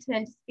slowly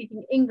turned to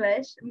speaking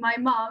English. My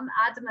mom,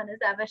 adamant as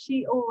ever,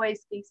 she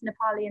always speaks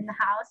Nepali in the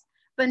house.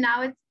 But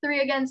now it's 3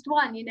 against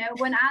 1.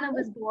 When Anna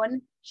was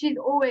born, she's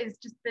always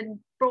just been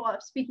brought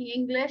up speaking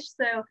English.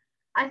 So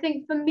I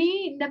think for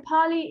me,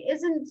 Nepali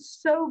isn't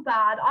so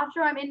bad.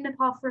 After I'm in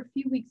Nepal for a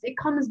few weeks, it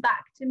comes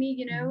back to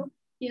me,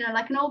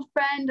 like an old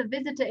friend, a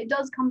visitor, it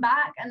does come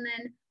back. And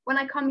then when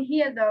I come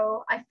here,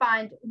 though, I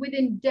find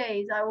within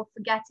days I will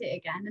forget it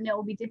again and it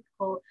will be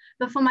difficult.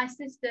 But for my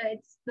sister,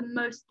 it's the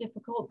most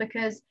difficult,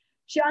 because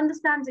she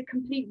understands it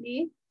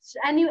completely.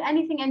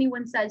 Anything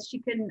anyone says,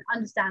 she can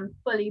understand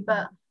fully.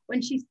 But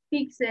when she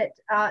speaks it,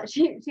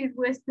 she's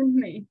worse than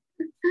me.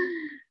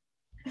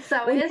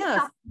 So it is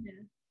tough.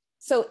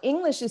 So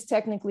English is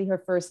technically her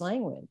first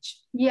language.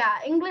 Yeah,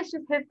 English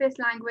is her first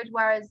language,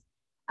 whereas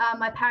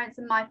my parents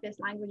and my first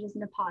language is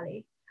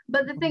Nepali.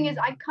 But the thing is,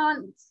 I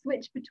can't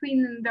switch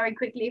between them very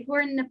quickly. If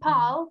we're in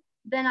Nepal,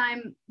 then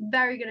I'm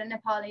very good at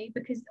Nepali,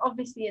 because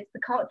obviously it's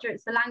the culture,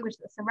 it's the language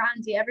that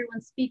surrounds you.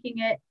 Everyone's speaking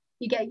it,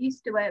 you get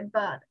used to it.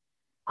 But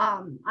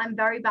I'm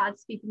very bad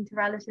speaking to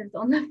relatives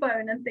on the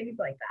phone and things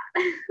like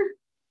that.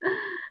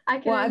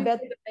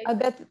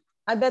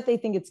 I bet they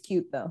think it's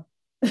cute though.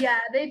 Yeah,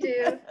 they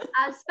do.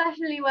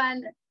 Especially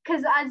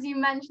because as you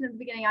mentioned at the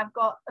beginning, I've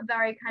got a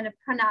very kind of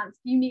pronounced,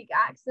 unique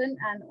accent.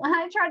 And when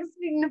I try to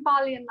speak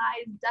Nepali, and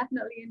that is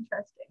definitely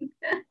interesting.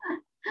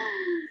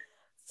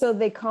 So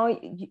they call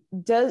you,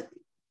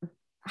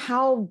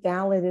 how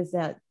valid is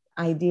that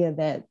idea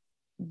that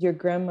your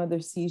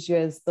grandmother sees you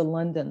as the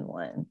London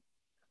one?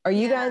 Are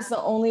you guys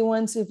the only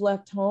ones who've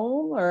left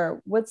home,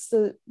 or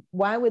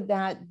why would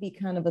that be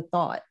kind of a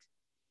thought?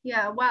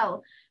 Yeah,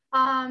 well,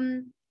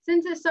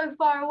 since it's so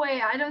far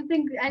away, I don't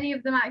think any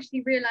of them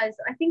actually realize.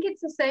 I think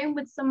it's the same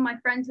with some of my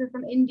friends who are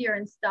from India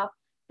and stuff.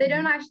 They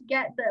don't actually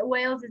get that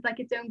Wales is like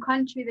its own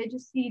country. They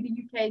just see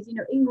the UK as,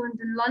 England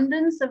and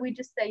London. So we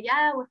just say,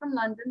 yeah, we're from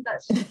London.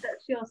 That's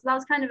yours. So that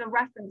was kind of a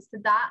reference to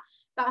that,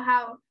 about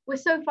how we're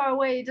so far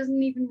away. It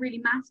doesn't even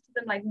really matter to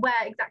them, like where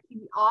exactly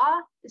we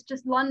are. It's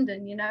just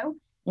London,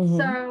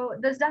 So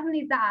there's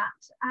definitely that.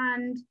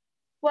 And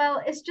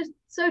well, it's just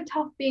so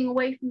tough being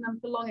away from them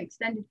for long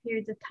extended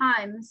periods of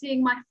time,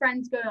 seeing my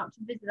friends going up to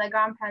visit their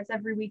grandparents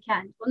every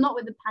weekend. Well, not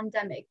with the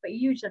pandemic, but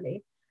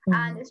usually.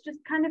 And it's just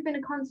kind of been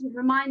a constant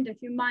reminder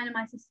through mine and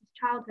my sister's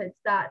childhoods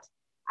that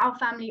our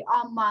family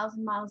are miles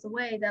and miles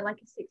away. They're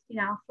like a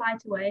 16-hour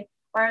flight away,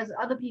 whereas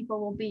other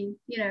people will be,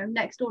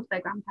 next door to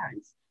their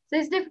grandparents. So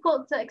it's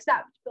difficult to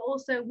accept, but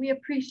also we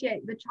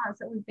appreciate the chance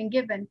that we've been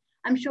given.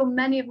 I'm sure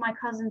many of my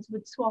cousins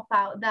would swap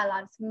out their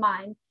lives for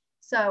mine.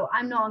 So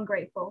I'm not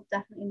ungrateful,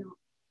 definitely not.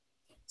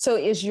 So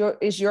is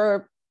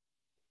your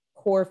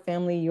core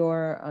family,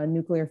 your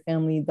nuclear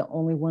family, the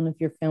only one of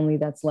your family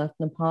that's left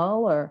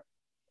Nepal, or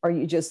are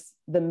you just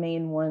the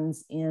main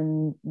ones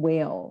in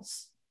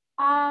Wales?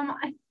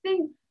 I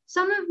think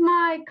some of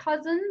my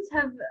cousins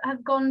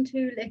have gone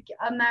to like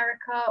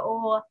America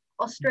or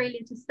Australia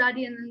to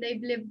study, and then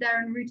they've lived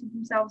there and rooted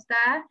themselves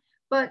there.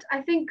 But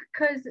I think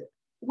because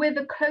we're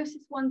the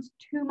closest ones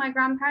to my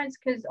grandparents,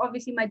 because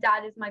obviously my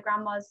dad is my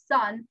grandma's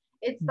son,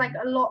 it's like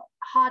a lot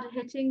harder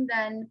hitting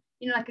than,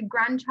 like a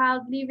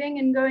grandchild leaving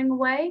and going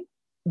away.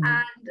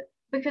 And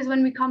because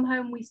when we come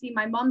home, we see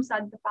my mom's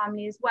side of the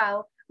family as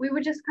well. we were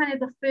just kind of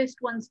the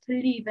first ones to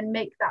leave and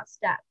make that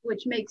step,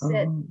 which makes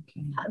it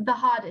the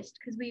hardest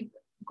because we've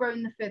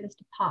grown the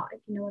furthest apart,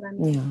 if you know what I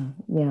mean.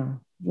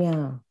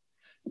 Yeah.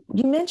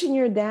 You mentioned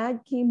your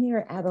dad came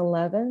here at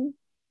 11.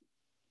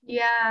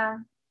 Yeah.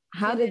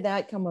 How did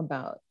that come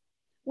about?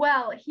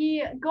 Well,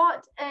 he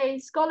got a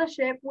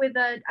scholarship with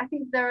I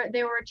think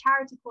they were a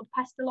charity called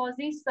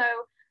Pestalozzi. So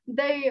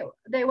they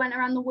went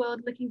around the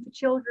world looking for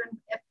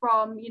children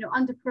from,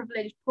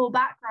 underprivileged, poor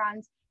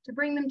backgrounds to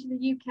bring them to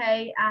the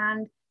UK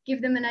and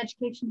give them an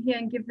education here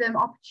and give them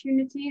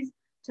opportunities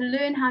to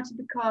learn how to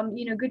become,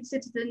 good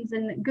citizens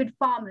and good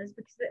farmers,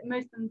 because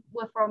most of them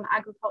were from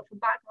agricultural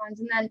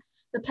backgrounds. And then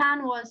the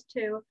plan was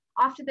to,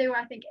 after they were,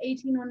 I think,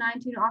 18 or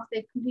 19, or after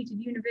they've completed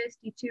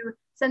university, to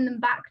send them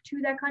back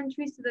to their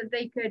country so that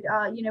they could,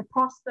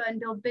 prosper and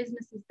build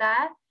businesses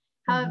there.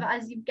 However,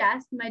 as you've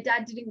guessed, my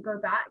dad didn't go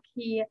back.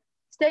 He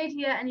stayed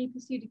here and he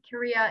pursued a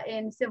career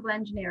in civil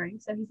engineering.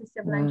 So he's a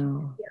civil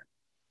engineer here.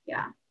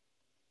 Yeah.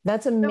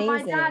 That's amazing. So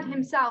my dad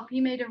himself, he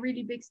made a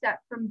really big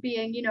step from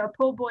being, a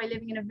poor boy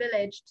living in a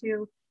village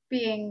to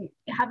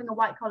having a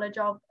white collar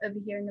job over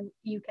here in the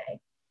UK.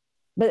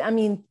 But I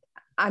mean,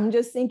 I'm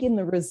just thinking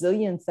the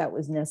resilience that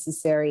was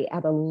necessary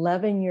at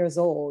 11 years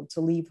old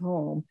to leave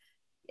home,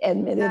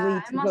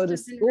 admittedly to go to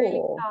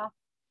school.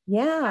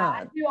 Really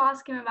I do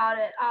ask him about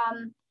it.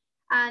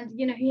 And,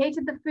 he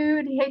hated the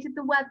food, he hated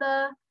the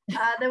weather.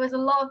 There was a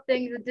lot of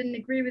things that didn't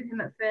agree with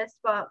him at first,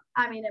 but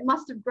I mean, it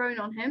must have grown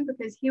on him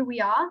because here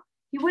we are.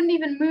 He wouldn't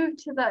even move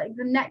to the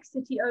next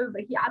city over.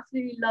 He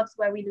absolutely loves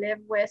where we live.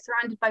 We're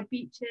surrounded by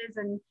beaches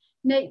and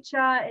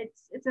nature.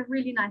 It's a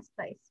really nice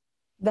place.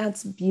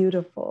 That's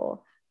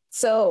beautiful.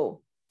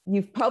 So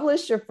you've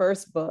published your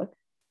first book.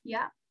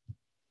 Yeah.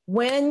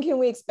 When can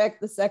we expect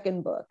the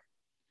second book?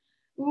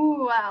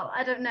 Ooh, well,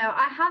 I don't know.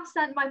 I have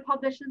sent my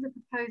publishers a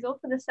proposal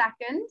for the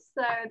second,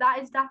 so that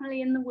is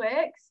definitely in the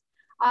works.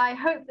 I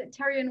hope that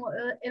Tyrion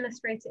will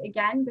illustrate it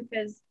again,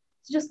 because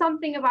it's just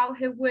something about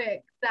her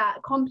work that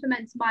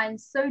complements mine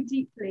so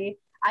deeply.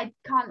 I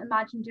can't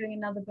imagine doing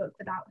another book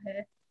without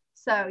her.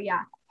 So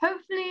yeah,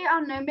 hopefully, I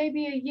don't know,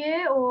 maybe a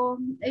year or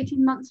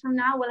 18 months from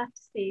now, we'll have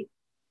to see.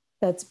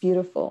 That's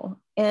beautiful.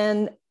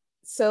 And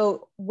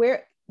so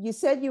where you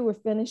said you were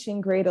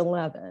finishing grade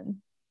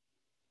 11.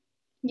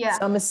 Yeah.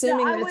 So I'm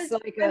assuming it's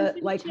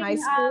like high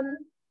school.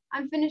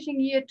 I'm finishing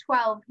year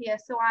 12 here.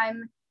 So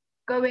I'm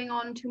going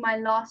on to my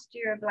last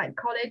year of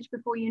college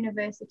before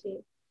university.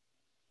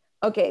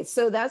 Okay.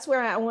 So that's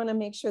where I want to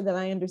make sure that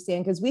I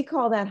understand, because we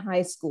call that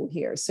high school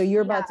here. So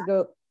you're about to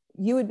go,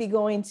 you would be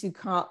going to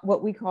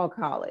what we call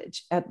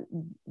college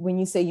when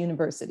you say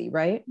university,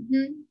 right?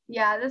 Mm-hmm.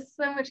 Yeah. There's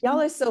so much.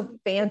 Y'all are so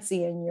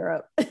fancy in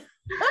Europe.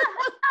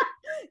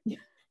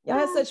 Y'all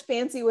have such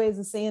fancy ways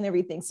of saying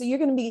everything. So you're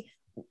going to be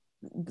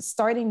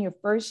starting your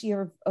first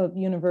year of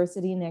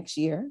university next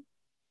year?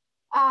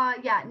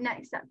 Yeah,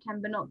 next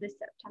September, not this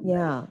September.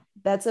 Yeah,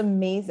 that's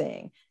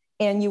amazing.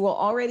 And you will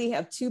already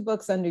have 2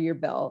 books under your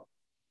belt.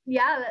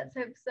 Yeah, let's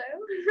hope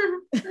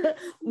so.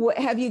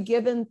 Have you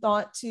given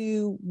thought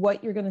to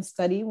what you're going to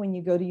study when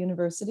you go to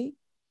university?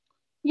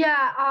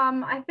 Yeah,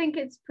 I think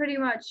it's pretty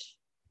much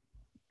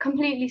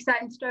completely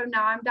set in stone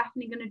now. I'm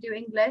definitely going to do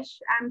English.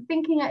 I'm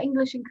thinking an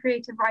English and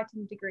creative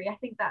writing degree. I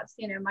think that's,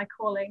 my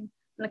calling.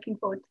 I'm looking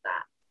forward to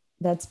that.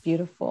 That's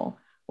beautiful.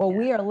 Well,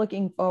 we are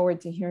looking forward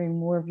to hearing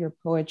more of your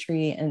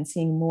poetry and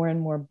seeing more and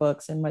more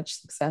books, and much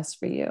success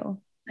for you.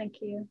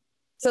 Thank you.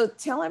 So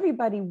tell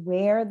everybody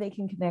where they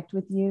can connect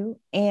with you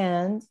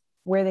and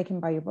where they can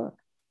buy your book.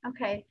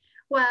 Okay.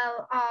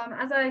 Well,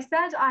 as I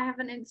said, I have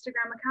an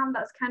Instagram account.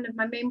 That's kind of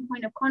my main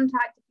point of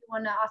contact. If you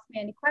want to ask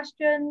me any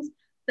questions,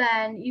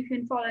 then you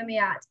can follow me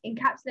at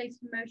Encapsulated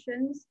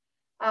Emotions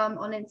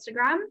on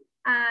Instagram.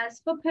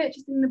 As for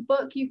purchasing the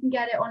book, you can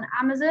get it on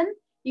Amazon.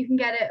 You can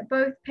get it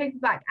both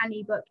paperback and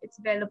ebook. It's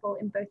available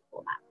in both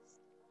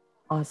formats.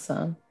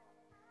 Awesome.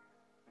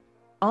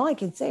 All I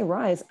can say,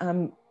 Rise,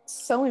 I'm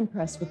so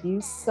impressed with you,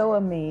 so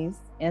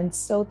amazed, and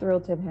so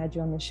thrilled to have had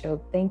you on the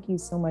show. Thank you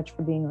so much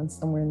for being on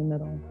Somewhere in the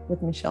Middle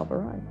with Michelle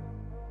Berard.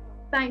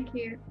 Thank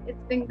you.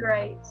 It's been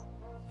great.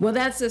 Well,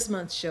 that's this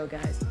month's show,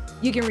 guys.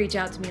 You can reach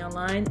out to me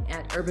online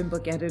at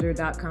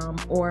urbanbookeditor.com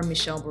or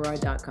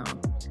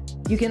michelleberard.com.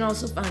 You can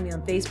also find me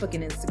on Facebook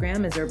and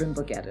Instagram as Urban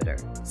Book Editor.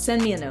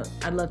 Send me a note.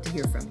 I'd love to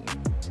hear from you.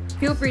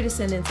 Feel free to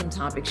send in some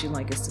topics you'd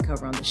like us to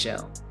cover on the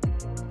show.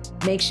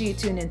 Make sure you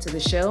tune into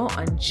the show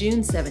on June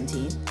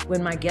 17th,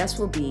 when my guest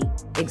will be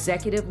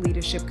Executive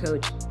Leadership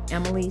Coach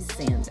Emily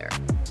Sander.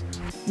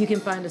 You can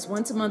find us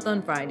once a month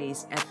on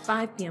Fridays at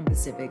 5 p.m.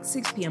 Pacific,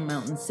 6 p.m.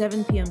 Mountain,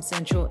 7 p.m.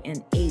 Central,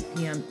 and 8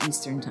 p.m.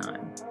 Eastern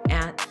Time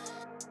at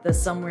the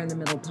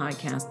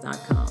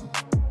somewhereinthemiddlepodcast.com.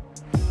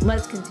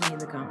 Let's continue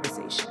the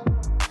conversation.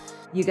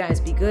 You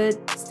guys be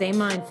good, stay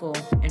mindful,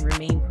 and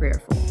remain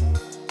prayerful.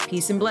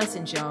 Peace and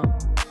blessings, y'all.